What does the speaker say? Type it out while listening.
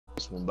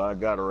one, but I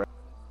got her.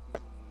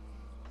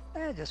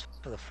 Just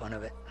for the fun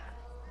of it.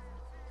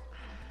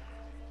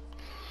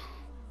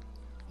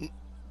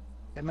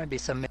 There might be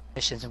some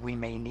missions we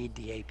may need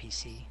the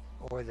APC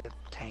or the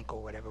tank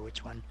or whatever,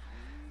 which one.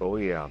 Oh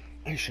yeah.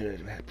 I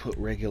should have put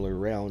regular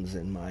rounds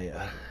in my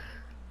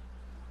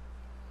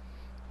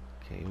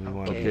Okay, we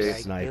want to do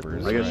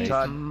snipers, I guess right?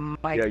 Todd,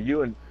 Mike, yeah,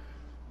 you and...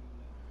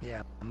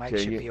 Yeah, Mike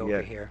should be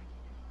over here.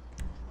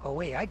 Oh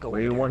wait, I go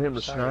over you there. want him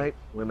to Sorry. snipe?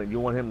 Wait a minute, you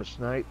want him to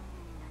snipe?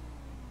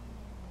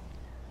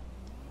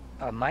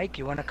 Mike,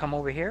 you want to come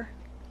over here?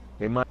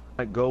 Hey, Mike,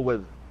 go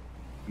with...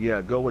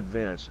 Yeah, go with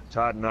Vince.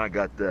 Todd and I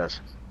got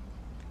this.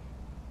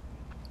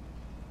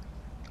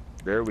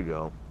 There we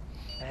go.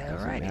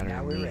 Alrighty,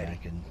 now we're ready. I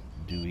can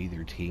do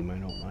either team, I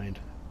don't mind.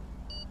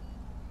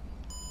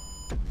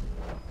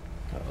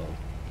 Uh-oh.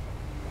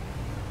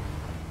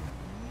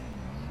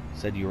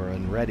 Said you were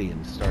unready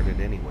and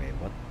started anyway.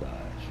 What the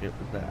shit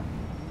was that?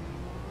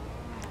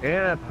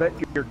 And I bet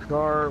your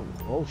car...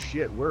 Oh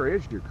shit, where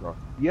is your car?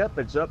 Yep,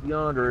 it's up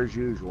yonder as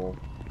usual.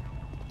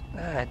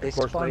 They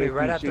spawned me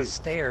right out the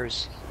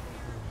stairs.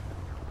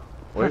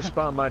 Well, they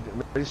spawned my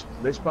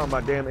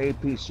damn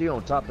APC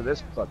on top of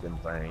this fucking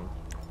thing.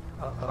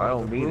 I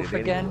don't need it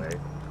anyway.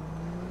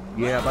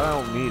 Yeah, but I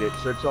don't need it,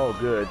 so it's all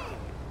good.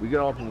 We get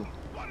off and...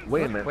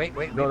 Wait a minute.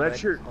 Wait, no,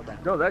 that's your...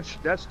 No, that's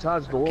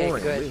Todd's DeLorean.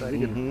 Okay,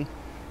 good.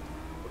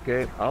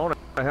 Okay, I don't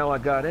know how I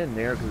got in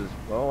there, because,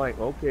 well, like,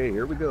 okay,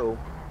 here we go.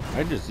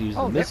 I just used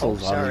the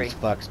missiles on these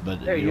fucks, but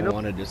hey, you don't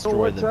want to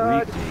destroy the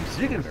briefcase.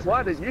 You can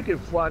fly this. You can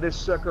fly this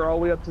sucker all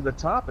the way up to the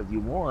top if you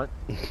want.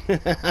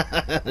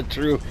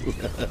 True.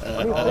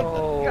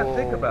 Oh, yeah,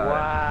 think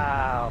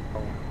about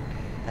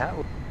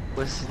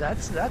it.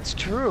 That's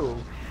true.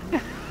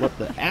 What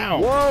the? Ow!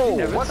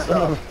 Whoa! What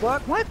the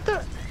fuck? What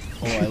the?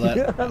 Oh, I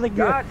let.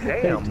 God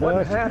damn!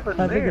 What happened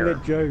there?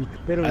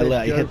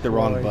 I hit the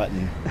wrong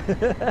button.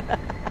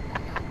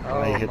 Oh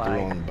I hit the my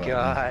wrong button.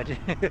 God.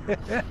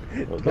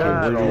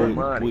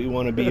 Okay, we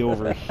want to be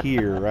over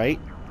here, right?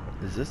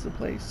 Is this the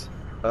place?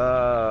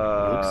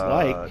 Looks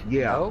like.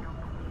 Yeah. Nope.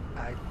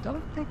 I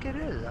don't think it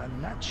is.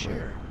 I'm not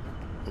sure.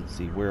 Let's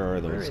see, where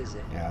are those is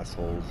it?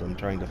 assholes? I'm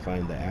trying to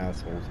find the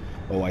assholes.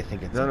 Oh, I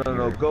think it's No, up no,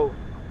 here. no. Go.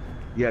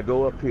 Yeah,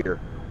 go up here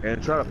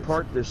and try to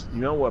park this.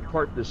 You know what?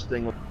 Park this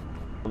thing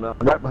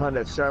right behind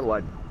that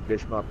satellite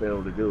dish. Might be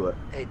able to do it.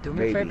 Hey, do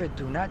me a favor.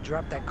 Do not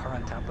drop that car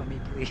on top of me,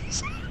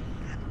 please.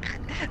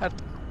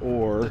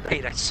 Or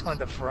I saw in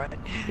the front.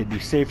 It'd be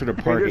safer to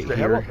park there's it the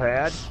here.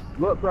 helipad.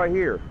 Look right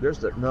here. There's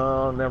the.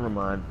 No, never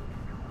mind.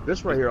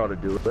 This right here ought to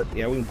do it.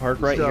 Yeah, we can park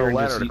right here and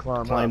just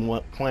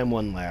climb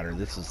one ladder.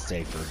 This is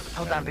safer.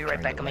 Hold on, be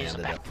right back. I'm land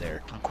it up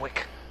there. I'm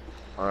quick.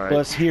 All right.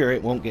 Plus here,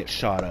 it won't get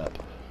shot up.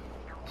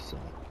 So.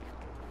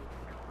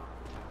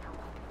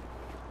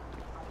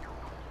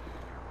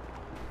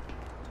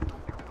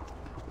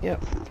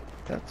 Yep.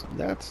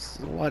 That's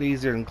a lot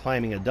easier than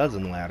climbing a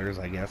dozen ladders,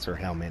 I guess, or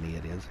how many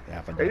it is.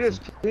 Half a dozen. It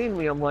just came to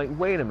me. I'm like,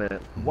 wait a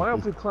minute. Why are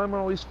we climbing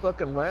all these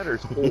fucking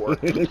ladders for?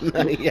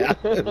 Yeah.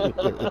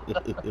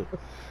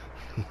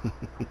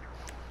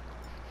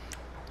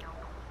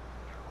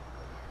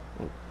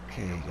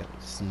 Okay, got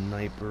the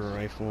sniper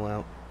rifle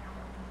out.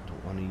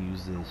 Don't want to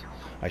use this.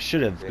 I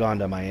should have gone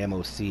to my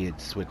MOC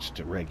and switched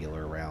to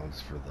regular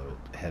rounds for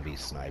the heavy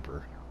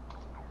sniper.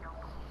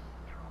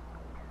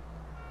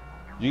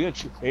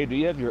 Hey, do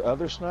you have your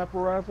other sniper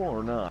rifle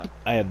or not?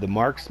 I have the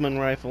marksman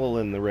rifle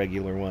and the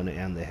regular one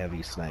and the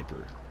heavy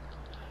sniper.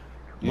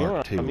 You know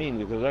what I mean?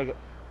 Because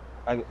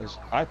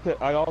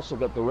I also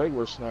got the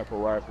regular sniper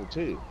rifle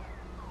too.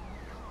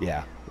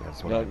 Yeah,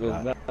 that's what I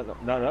got.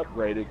 Not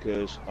upgraded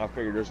because I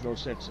figured there's no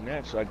sense in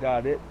that, so I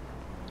got it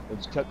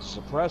and cut the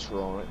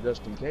suppressor on it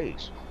just in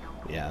case.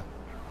 Yeah.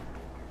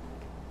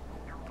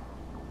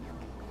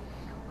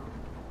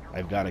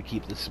 I've got to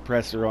keep the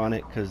suppressor on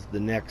it because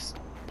the next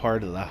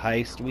part of the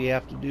heist we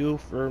have to do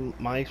for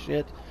my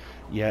shit,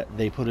 yeah,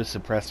 they put a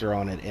suppressor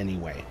on it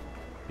anyway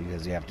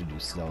because you have to do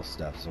stealth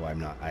stuff, so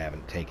I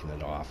haven't taken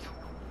it off.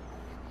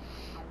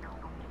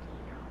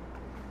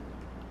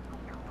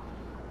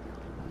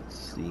 Let's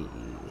see.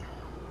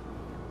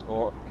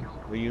 Or,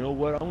 well, you know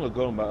what? I'm gonna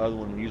go to my other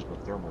one and use my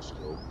thermal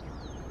scope.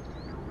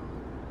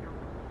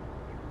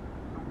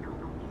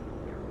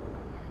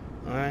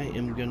 I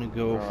am gonna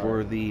go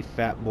for the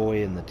fat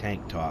boy in the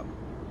tank top.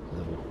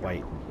 Little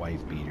white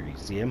wife beater. You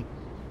see him?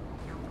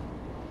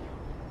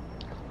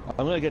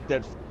 I'm gonna get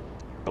that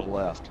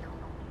left.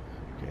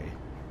 Okay.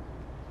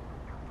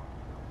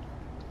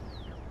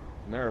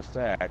 Matter of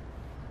fact,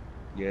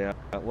 yeah,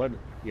 what?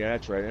 Yeah,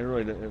 that's right. It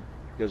really,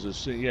 because as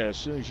soon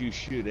as you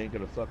shoot, it ain't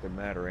gonna fucking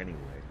matter anyway.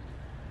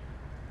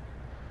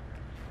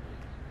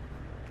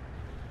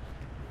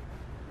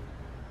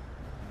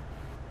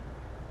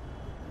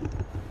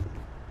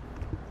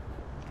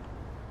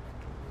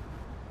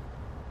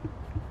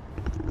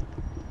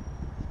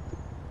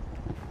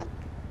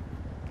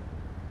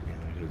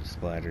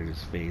 Splattered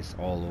his face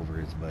all over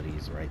his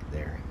buddies right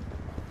there.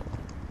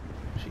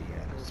 She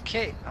had his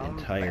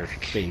entire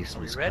face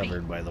was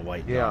covered by the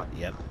white dot.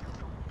 Yep.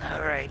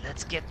 All right,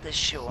 let's get this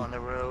show on the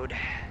road.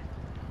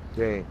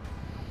 Okay.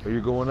 Are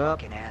you going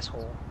up? Fucking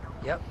asshole.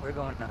 Yep, we're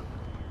going up.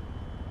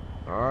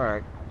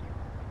 Alright.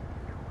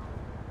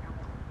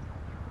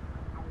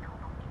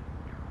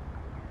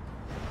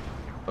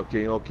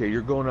 Okay, okay,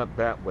 you're going up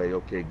that way.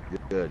 Okay,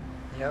 good.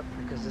 Yep,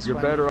 because this You're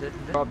one...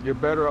 you're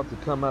better off to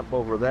come up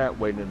over that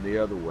way than the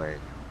other way.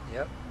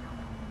 Yep.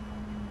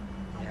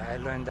 Yeah, I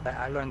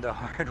learned the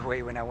hard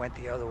way when I went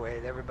the other way.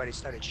 Everybody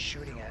started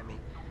shooting at me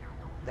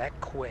that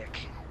quick.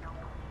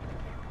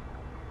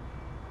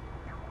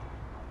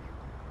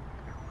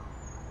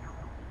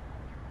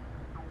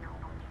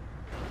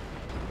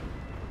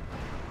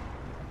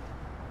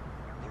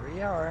 Here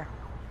we are.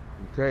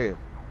 Okay.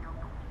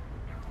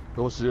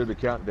 Go to the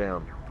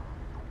countdown.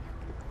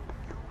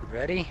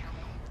 Ready?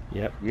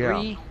 Yep. Yeah.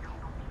 3,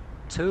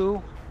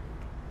 2,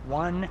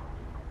 1,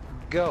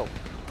 go.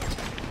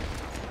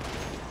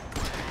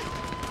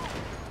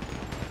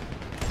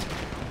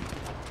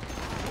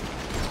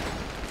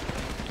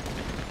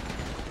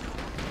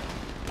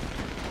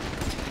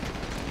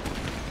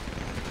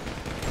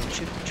 Don't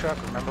shoot the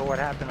truck. Remember what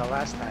happened the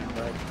last time,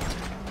 bud.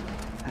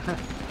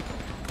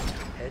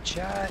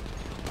 Headshot.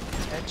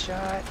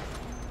 Headshot.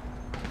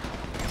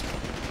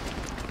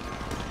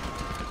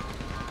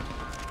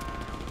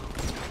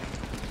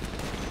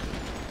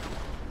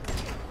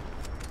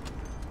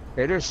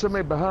 Hey, there's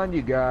somebody behind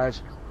you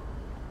guys.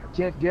 I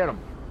can't get them.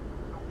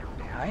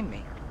 Behind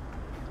me?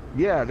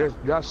 Yeah,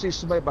 I see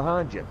somebody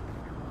behind you.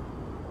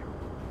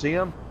 See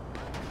him?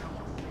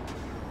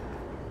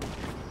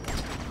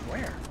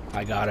 Where?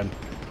 I got him.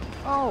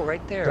 Oh,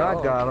 right there. God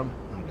Oh, got okay. him.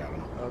 I got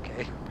him.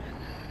 Okay.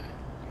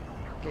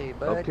 Okay,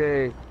 bud.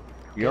 Okay.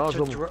 You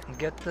also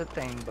Get the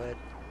thing, bud.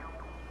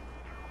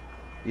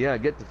 yeah,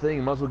 get the thing.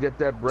 You might as well get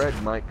that bread,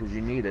 Mike, because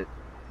you need it.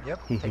 Yep.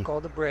 Take all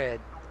the bread.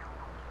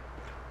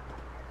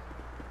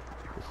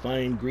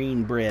 Fine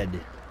green bread.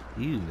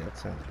 Ew, that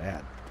sounds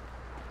bad.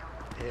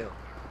 Ew.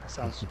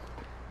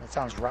 That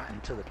sounds rotten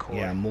to the core.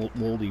 Yeah,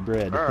 moldy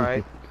bread. All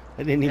right.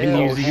 I didn't even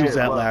Ew, use shit,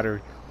 that well.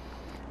 ladder.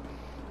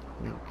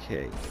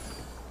 Okay.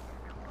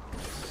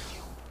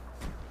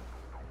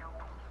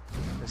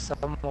 There's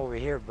some over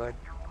here, bud.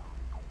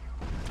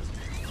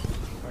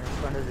 Right in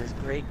front of this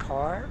gray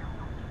car.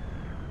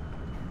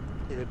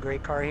 See the gray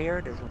car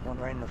here? There's one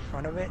right in the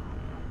front of it.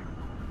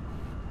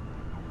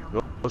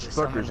 Those There's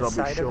some on fuckers the will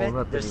side be of showing it.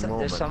 up any moment.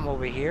 There's some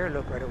over here.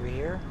 Look right over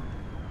here.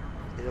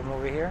 See them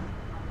over here?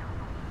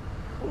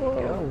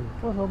 Whoa,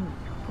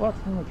 what's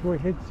wrong with your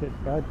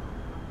headset, bud?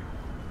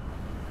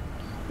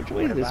 Which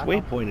way What this about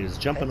waypoint is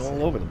jumping headset?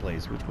 all over the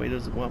place. Which way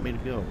does it want me to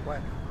go? What?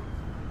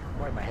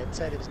 Why, my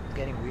headset is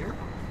getting weird?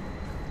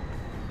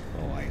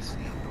 Oh, I see.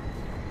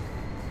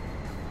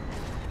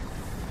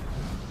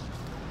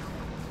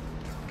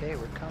 Okay,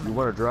 we're You coming.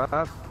 want to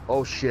drive?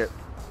 Oh shit!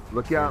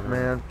 Look out,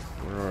 man.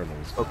 Where are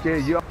those? Okay,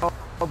 y'all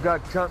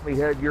got company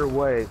head your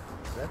way.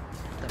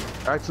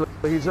 Actually,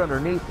 he's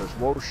underneath us.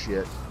 Whoa,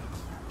 shit.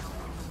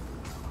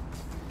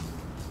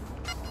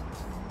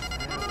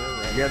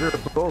 Yeah, they're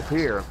both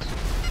here.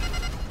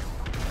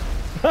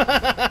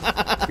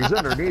 He's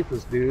underneath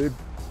us, dude.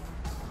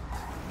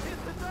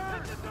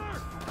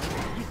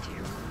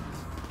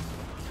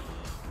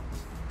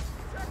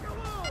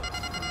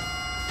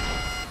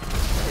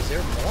 Is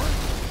there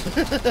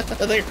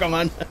more? They're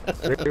coming.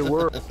 They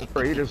were.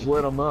 He just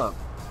lit them up.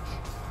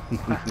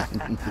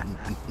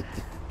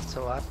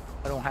 So I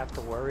don't have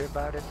to worry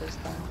about it this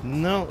time?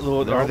 No,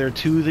 are there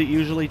two that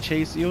usually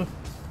chase you?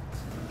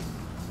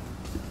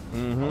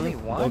 Mm-hmm. Only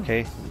one?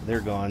 Okay,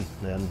 they're gone.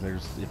 Then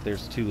if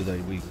there's two,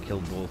 then we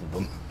killed both of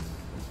them.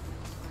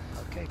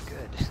 Okay,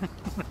 good.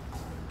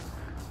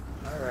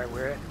 Alright,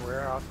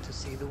 we're off to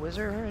see the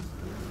wizard.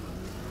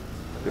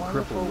 The The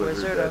wonderful crippled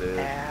wizard, that of is.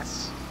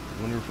 ass.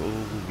 Wonderful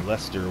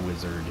Lester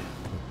wizard.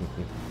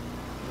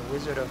 The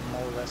wizard of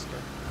Molester.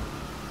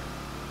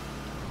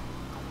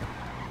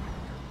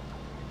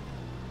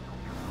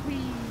 Whee!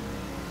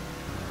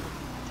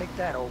 Take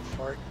that, old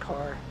fart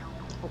car.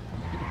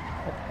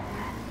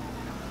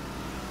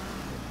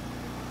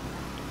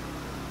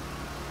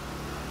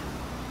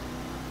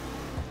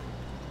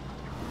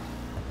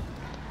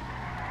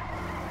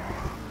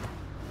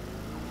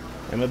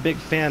 I'm a big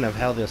fan of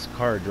how this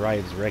car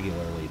drives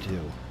regularly too,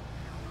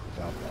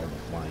 without all the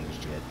flying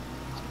shit.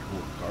 It's a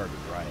cool car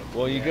to drive.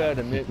 Well, you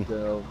gotta admit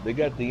though, they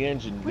got the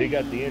engine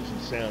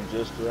sound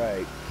just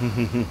right.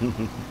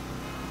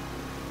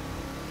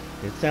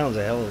 It sounds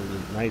a hell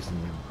of nice and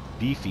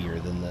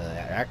beefier than the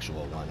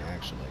actual one.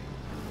 Actually,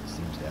 it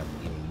seems to have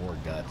even more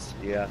guts.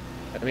 Yeah.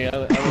 I mean, I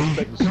was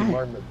expecting some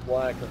Martin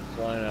McFly come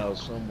flying out of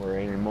somewhere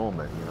any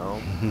moment, you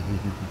know?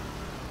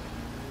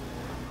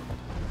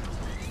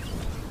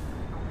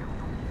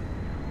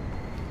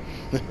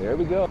 There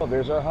we go.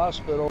 There's our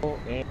hospital,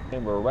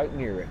 and we're right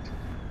near it.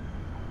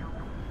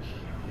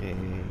 Okay,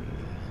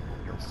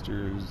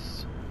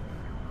 Lester's.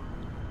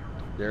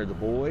 There are the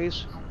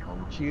boys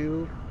on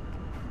cue.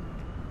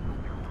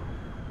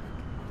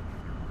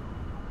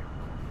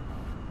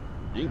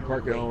 You can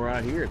park it all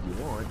right here if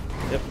you want.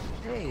 Yep.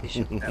 Hey, you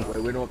should, That way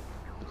we don't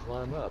have to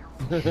climb up.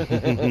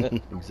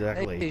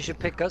 Exactly. hey, you should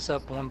pick us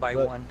up one by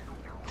But- one.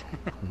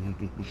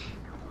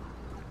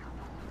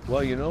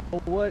 Well, you know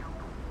what?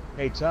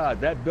 Hey, Todd,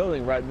 that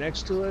building right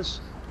next to us,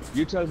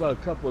 you talk about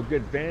a couple of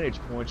good vantage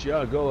points. You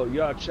ought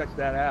to check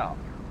that out.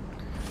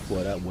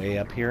 What, up way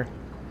up here?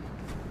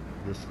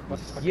 This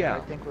yeah. I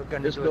think we're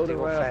going to this do building it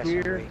the right up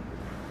old-fashioned here. way.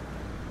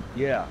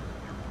 Yeah.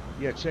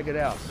 Yeah, check it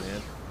out,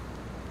 man.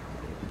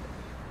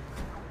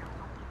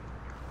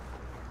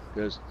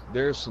 Because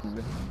there's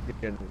some,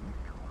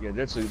 yeah,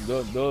 that's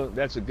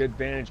a good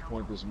vantage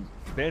point. Because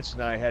Vince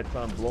and I had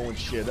fun blowing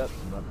shit up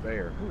from up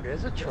there. Ooh,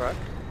 there's a truck.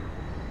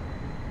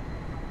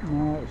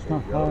 No, it's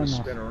not high enough.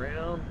 Spin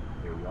around.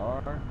 There you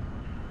are.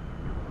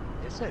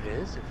 Yes, it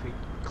is. If we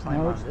climb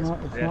No, on it's this.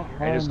 not. It's Yeah, not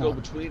high and just go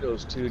enough. between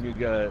those two, and you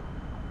got.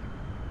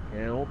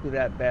 And it won't be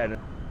that bad.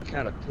 It's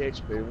kind of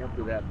pitched, but it won't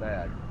be that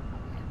bad.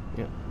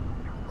 Yeah.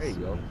 There you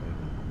go.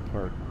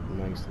 Park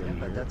nicely Yeah,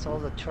 but here. that's all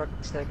the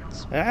trucks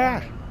that's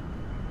spawning.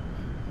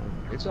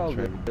 It's all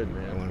good, I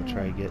man. want to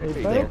try to get There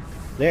you there. go.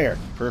 There,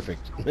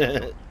 perfect.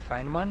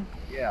 Find one?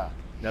 Yeah.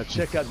 Now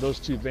check out those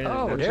two vantage.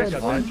 Oh, now there's check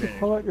out Why that don't you vantage.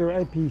 pull out your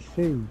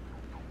APC?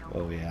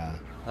 Oh yeah.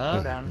 Huh?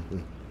 Go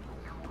down.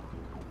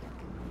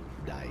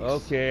 Nice.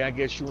 Okay, I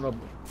guess you want to.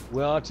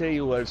 Well, I'll tell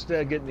you what.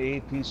 Instead of getting the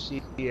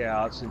APC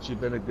out, since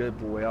you've been a good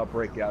boy, I'll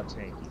break out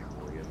Tanky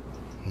for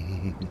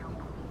you.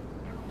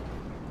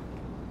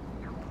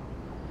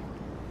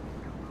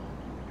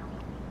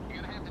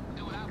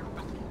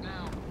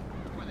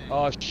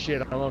 Oh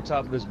shit! I'm on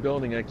top of this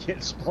building. I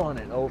can't spawn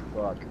it. Oh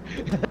fuck.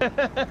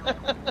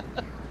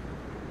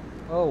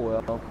 Oh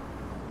well.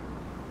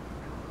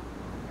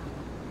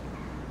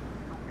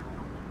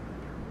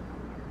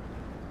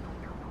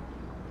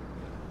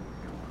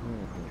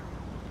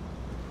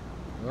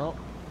 Well.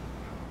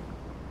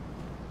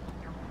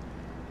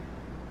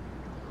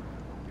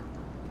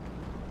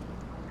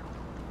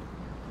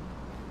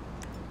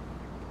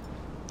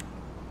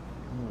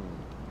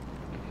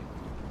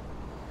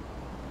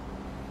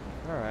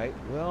 All right.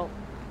 Well,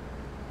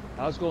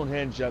 I was going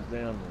ahead and jump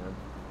down, man.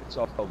 It's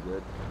all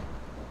good.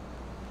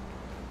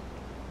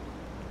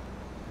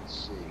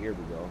 Let's see. Here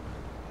we go.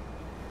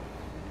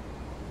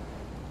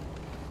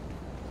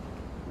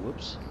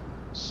 Whoops.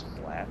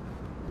 Splat.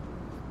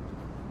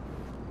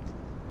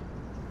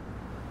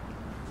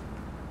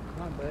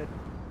 Come on, bud.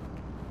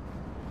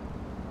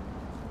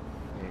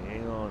 Hey,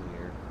 hang on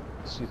here.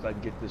 Let's see if I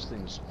can get this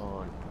thing to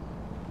spawn.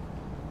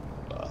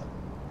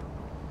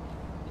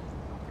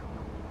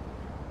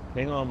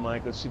 Hang on,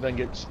 Mike. Let's see if I can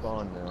get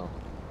spawned now.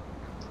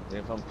 And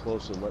if I'm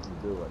closer, let me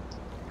do it.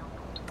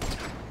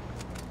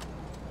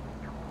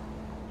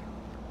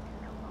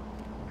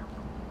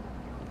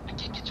 I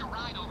can't get your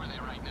ride over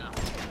there right now.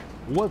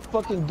 What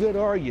fucking good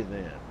are you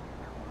then?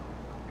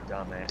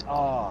 Dumbass.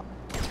 Oh.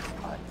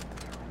 God.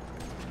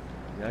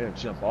 Now I gotta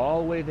jump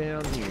all the way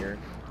down here.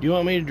 Do you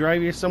want me to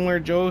drive you somewhere,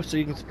 Joe, so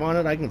you can spawn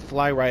it? I can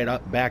fly right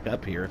up, back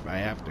up here if I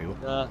have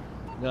to.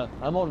 No,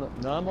 I'm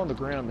on the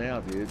ground now,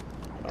 dude.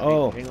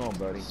 Oh, hang on,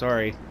 buddy.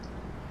 Sorry.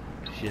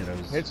 Shit, I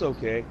was It's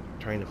okay.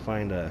 trying to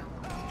find a...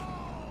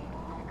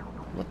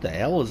 What the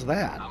hell is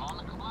that? I'm on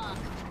the clock.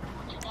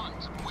 What do you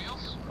want? Some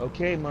wheels?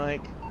 Okay,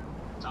 Mike.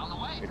 It's on the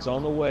way. It's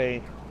on the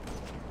way.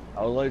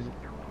 I'll let you...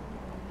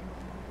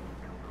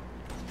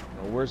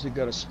 Now, where's it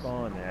gonna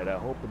spawn at? I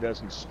hope it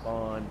doesn't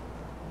spawn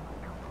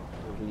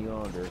over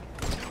yonder.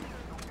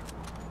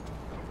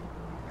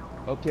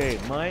 Okay,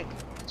 Mike,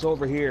 it's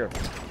over here.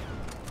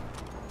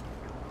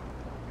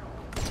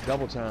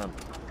 Double time.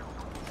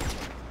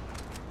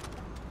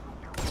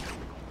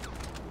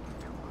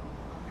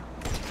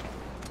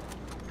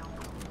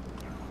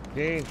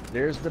 Okay,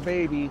 there's the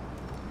baby.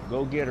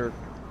 Go get her.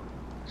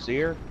 See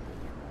her?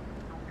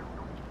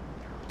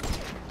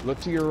 Look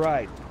to your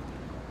right.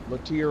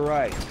 Look to your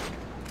right.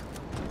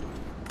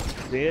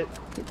 See it?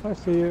 I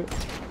see it.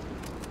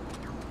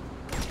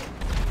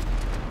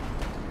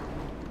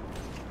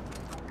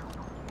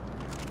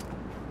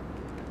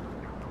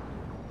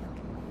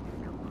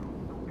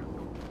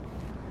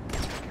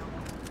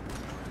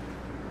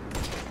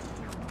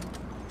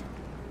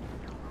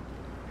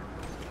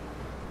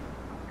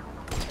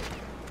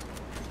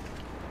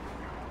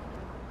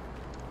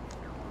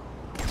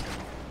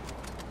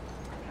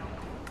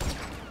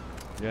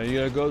 Now you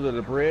gotta go to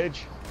the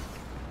bridge?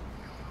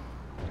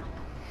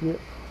 Yep.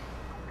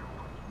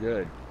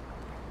 Good.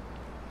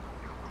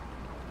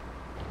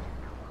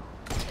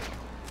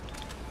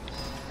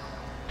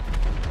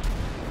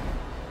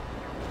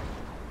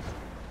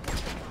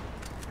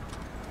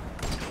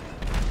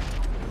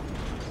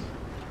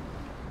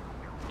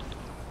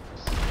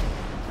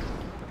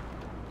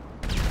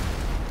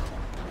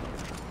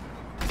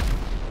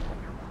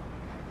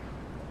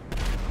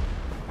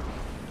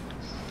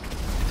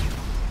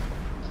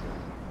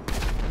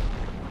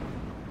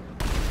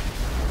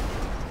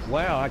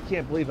 Wow, I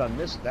can't believe I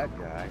missed that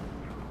guy.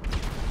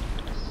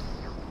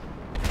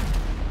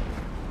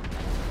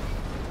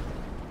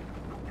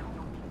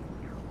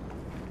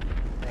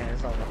 Man,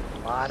 there's a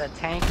lot of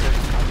tankers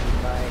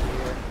coming by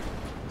here.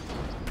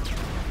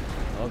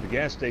 Oh, the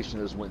gas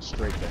station just went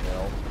straight to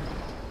hell.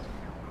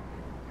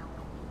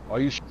 Are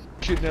you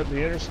shooting up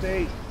the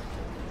interstate?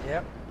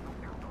 Yep.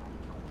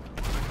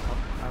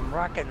 I'm I'm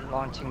rocket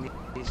launching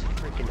these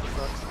freaking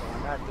trucks, though.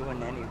 I'm not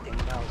doing anything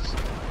else.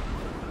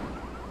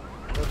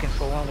 I'm looking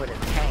for one with a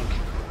tank.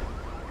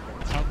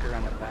 A tanker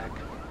on the back.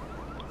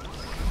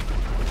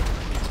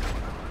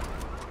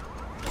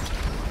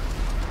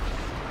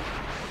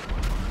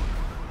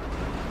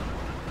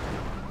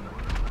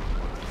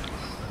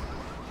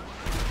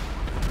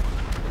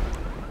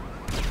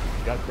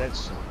 Got that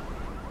son.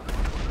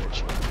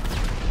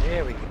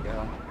 There we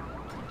go.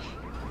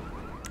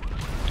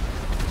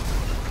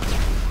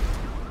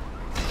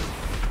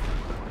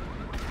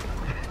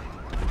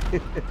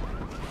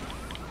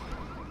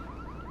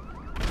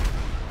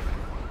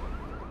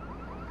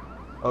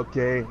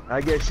 Okay, I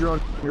guess you're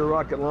on your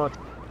rocket launch.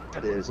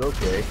 That is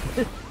okay.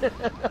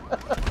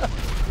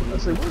 I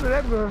said,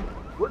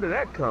 where did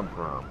that come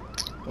from?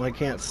 Well, I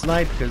can't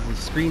snipe because the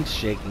screen's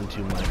shaking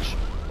too much.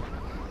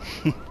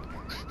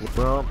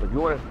 Well, if you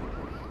want to,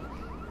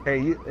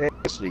 hey,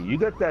 actually, you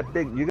got that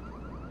big, you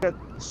got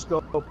the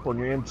scope on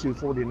your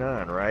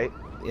M249, right?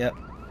 Yep.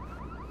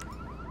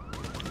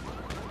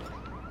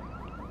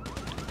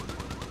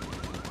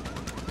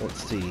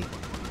 Let's see.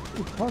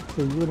 Toxic,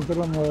 you gonna get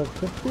on the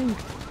 50?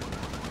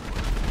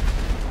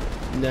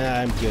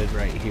 Nah, I'm good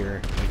right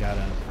here. I got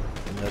a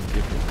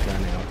different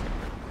gun out.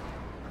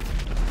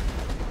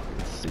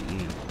 Let's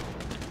see.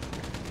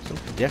 Some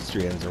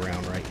pedestrians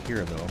around right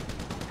here, though.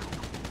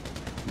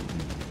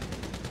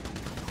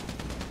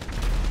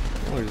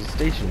 Oh, there's a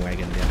station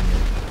wagon down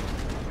there.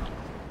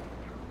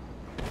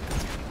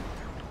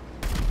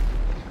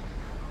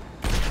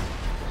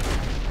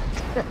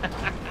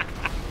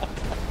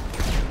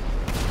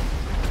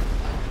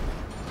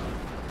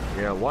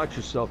 Yeah, watch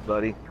yourself,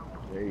 buddy.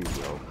 There you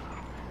go.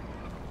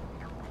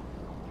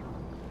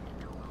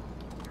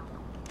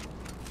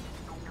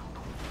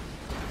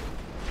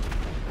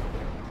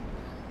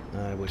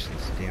 I wish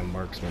this damn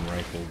marksman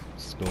rifle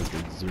scope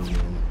would zoom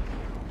in.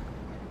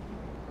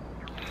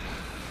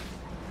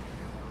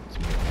 It's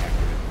more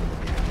accurate than the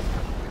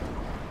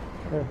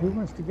damn. Who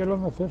wants to get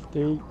on the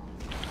 50?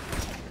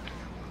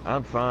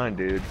 I'm fine,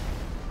 dude.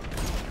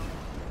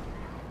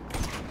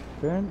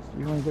 Vince,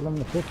 you want to get on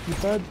the 50,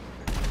 bud?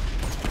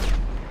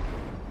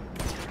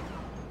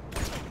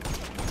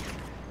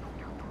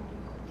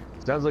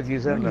 Sounds like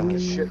he's having a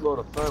shitload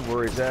of fun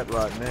where he's at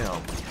right now.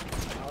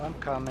 Oh, I'm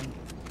coming.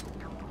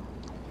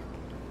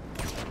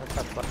 Look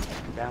up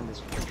down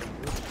this freaking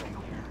roof thing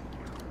here.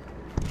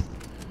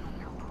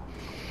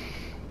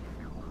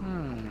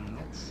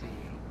 Let's see.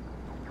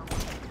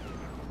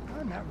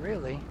 Oh, not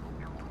really.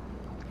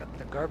 Got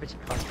the garbage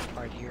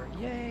part here.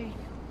 Yay!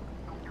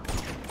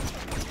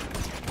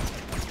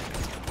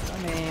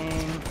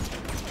 Coming.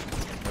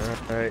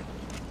 Alright.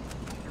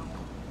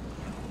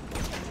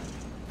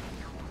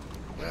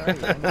 Where are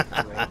you?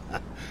 Anyway?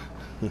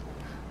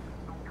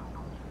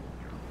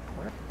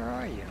 Where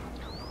are you?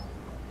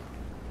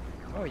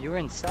 Oh, you're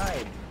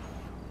inside.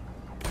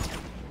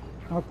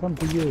 I'll come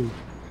to you.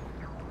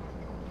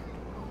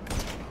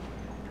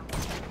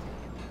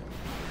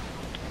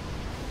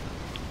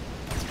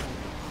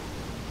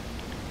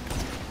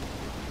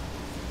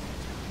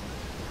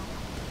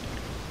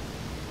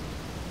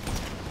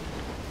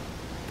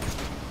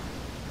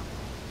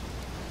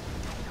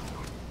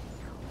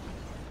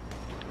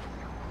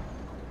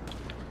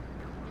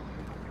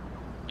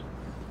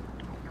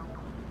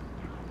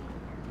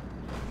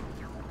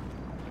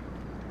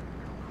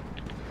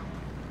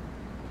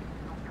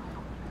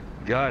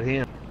 Got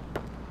him.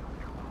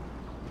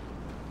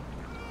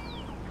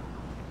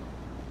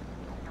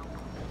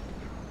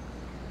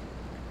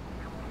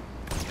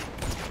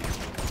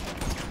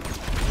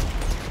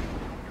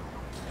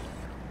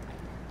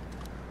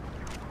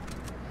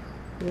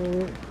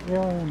 Yeah,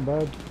 I am,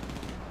 bud.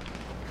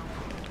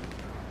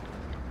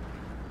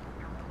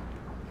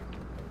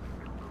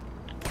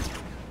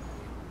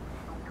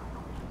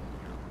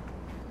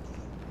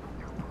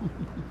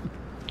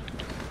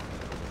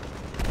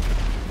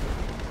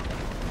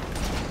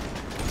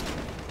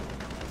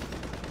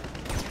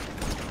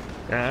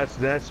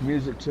 That's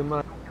music to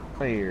my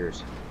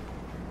ears.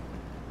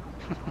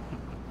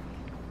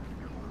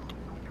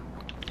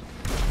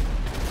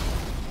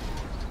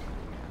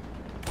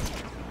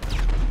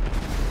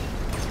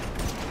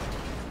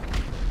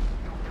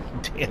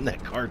 Damn,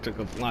 that car took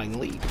a flying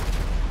leap.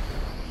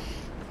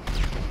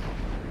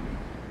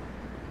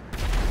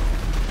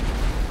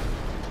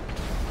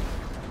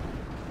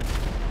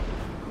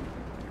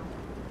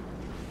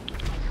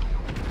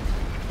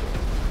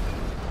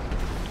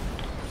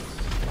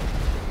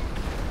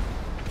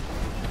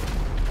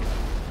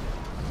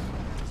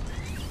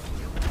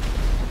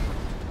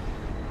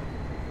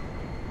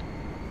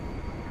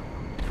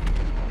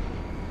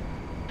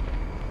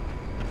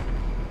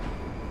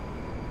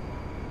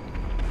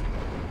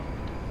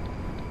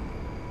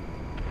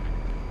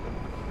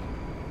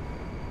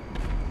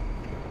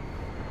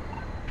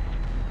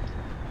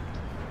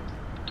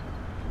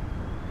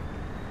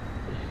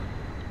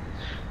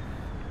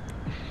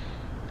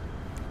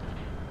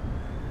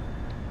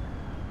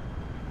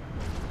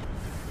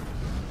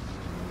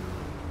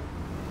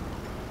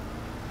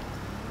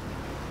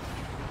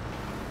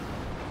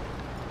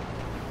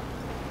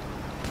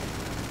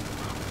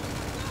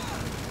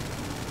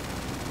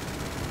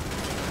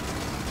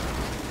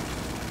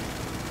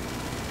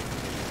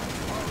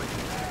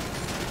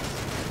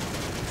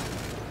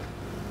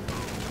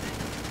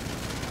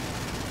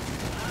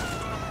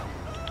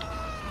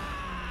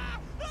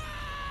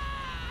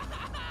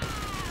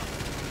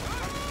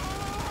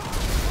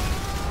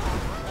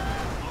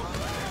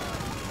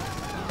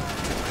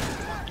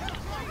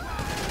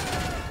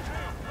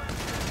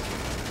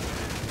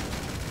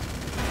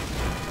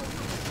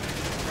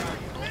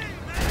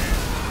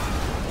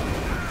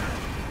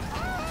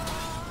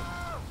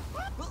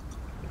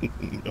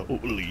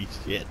 Holy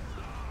shit.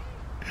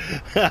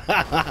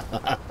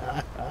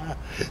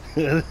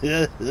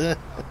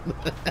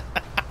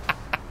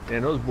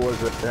 And those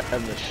boys are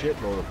having a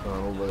shitload of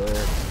fun over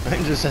there.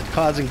 I'm just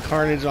causing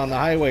carnage on the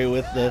highway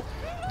with the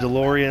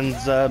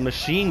DeLorean's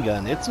machine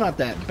gun. It's not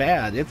that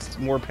bad. It's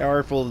more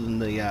powerful than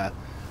the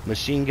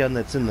machine gun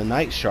that's in the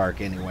Night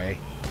Shark anyway.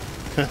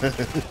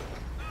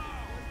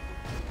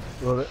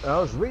 Well, I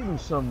was reading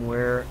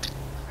somewhere,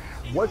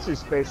 what's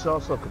his face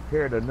also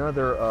compared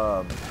another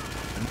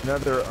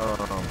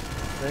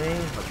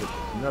thing, like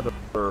another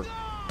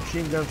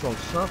machine guns on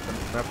something.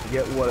 I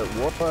forget what it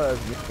was.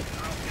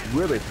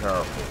 Really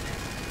powerful.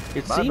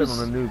 It Might have been seems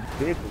on a new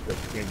vehicle that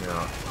came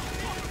out.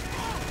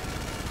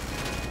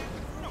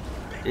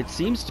 it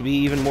seems to be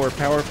even more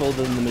powerful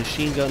than the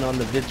machine gun on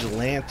the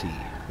Vigilante.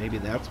 Maybe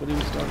that's what he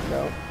was talking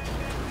about.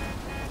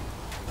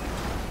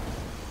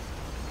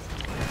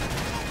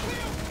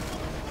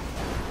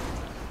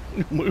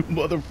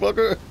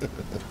 Motherfucker.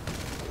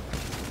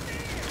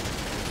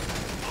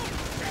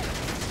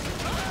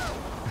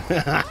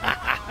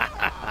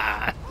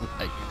 I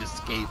can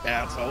escape,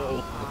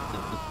 asshole.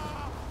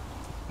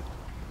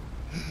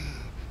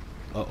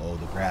 Uh-oh,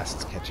 the grass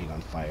is catching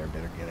on fire.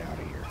 Better get out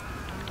of here.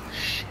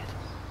 Shit.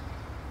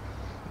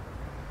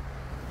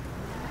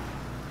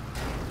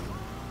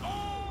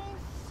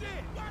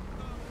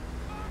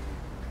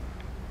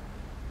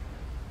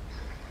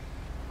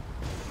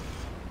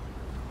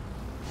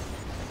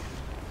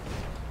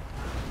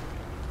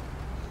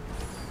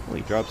 Well,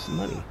 he dropped some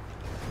money.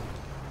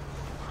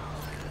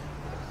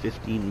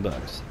 15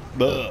 bucks.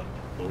 Buh.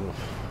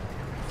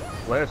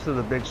 Last of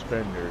the big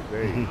spenders.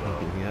 There you go.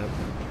 Yep.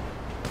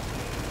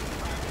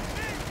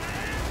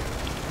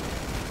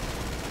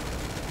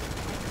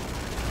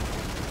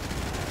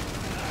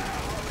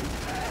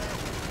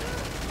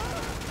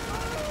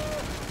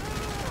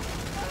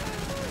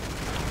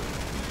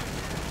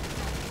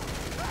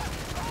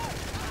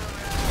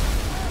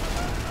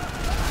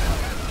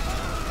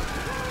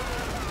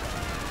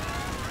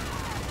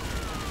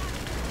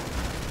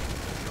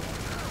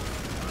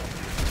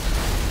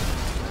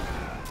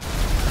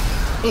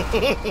 The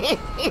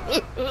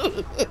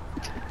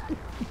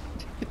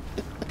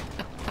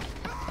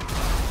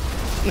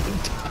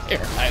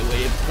entire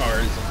highway of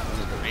cars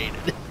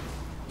obliterated.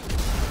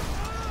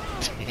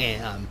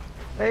 Damn.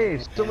 Hey,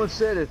 someone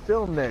said it.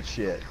 Film that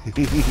shit.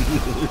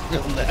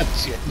 Film that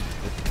shit.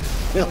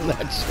 Film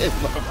that shit,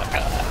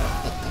 motherfucker.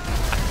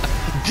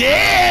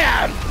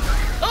 Damn!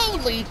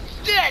 Holy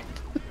shit!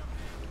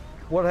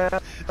 What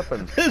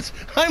happened?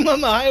 I'm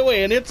on the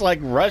highway and it's like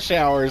rush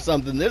hour or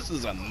something. This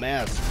is a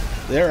mess.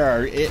 There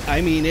are, I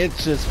mean,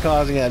 it's just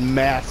causing a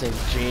massive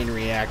chain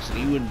reaction.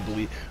 You wouldn't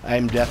believe.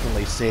 I'm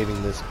definitely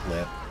saving this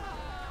clip.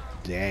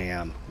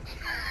 Damn.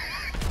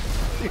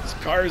 These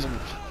cars are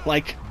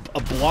like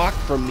a block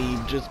from me,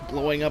 just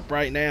blowing up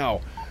right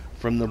now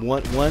from the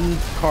one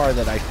car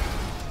that I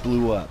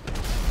blew up.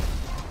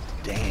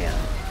 Damn.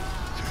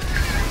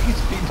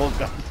 These people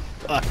got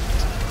fucked.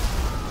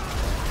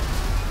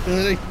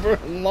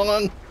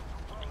 Long.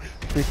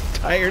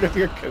 Tired of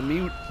your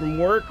commute from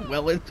work?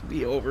 Well, it'll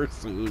be over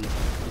soon.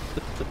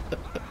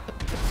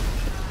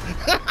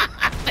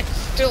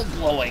 Still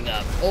blowing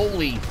up.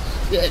 Holy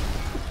shit.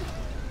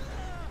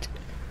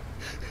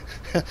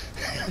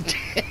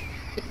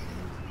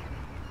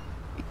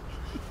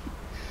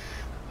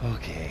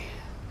 Okay.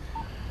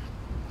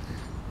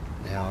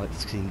 Now it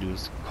seemed to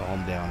have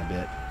calmed down a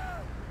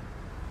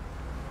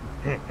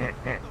bit.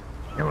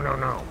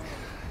 No.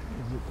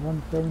 Is it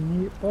one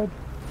down yet, bud?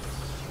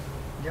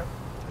 Yep.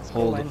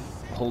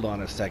 Hold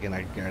on a second.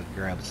 I gotta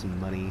grab some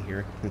money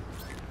here.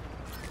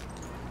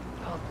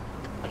 Oh,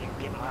 I can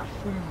get my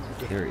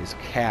food. There is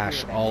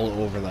cash all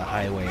over the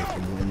highway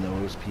from when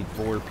those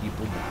four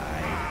people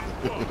died.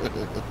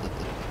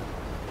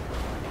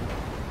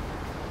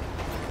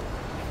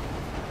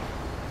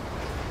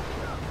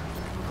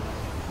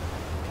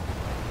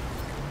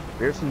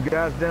 There's some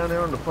guys down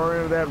there on the far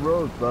end of that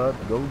road, bud.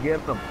 Go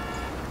get them.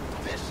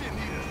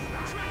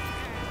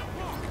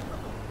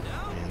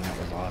 Man, that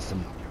was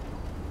awesome.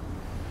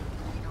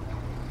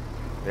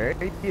 There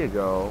you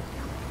go.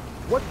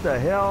 What the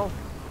hell?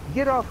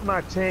 Get off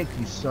my tank,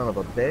 you son of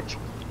a bitch.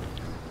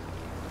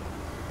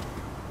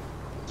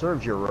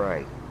 Serves you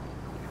right.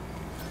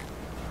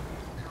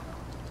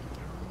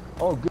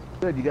 Oh,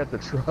 good, you got the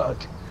truck.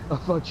 I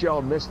thought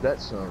y'all missed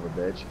that son of a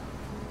bitch.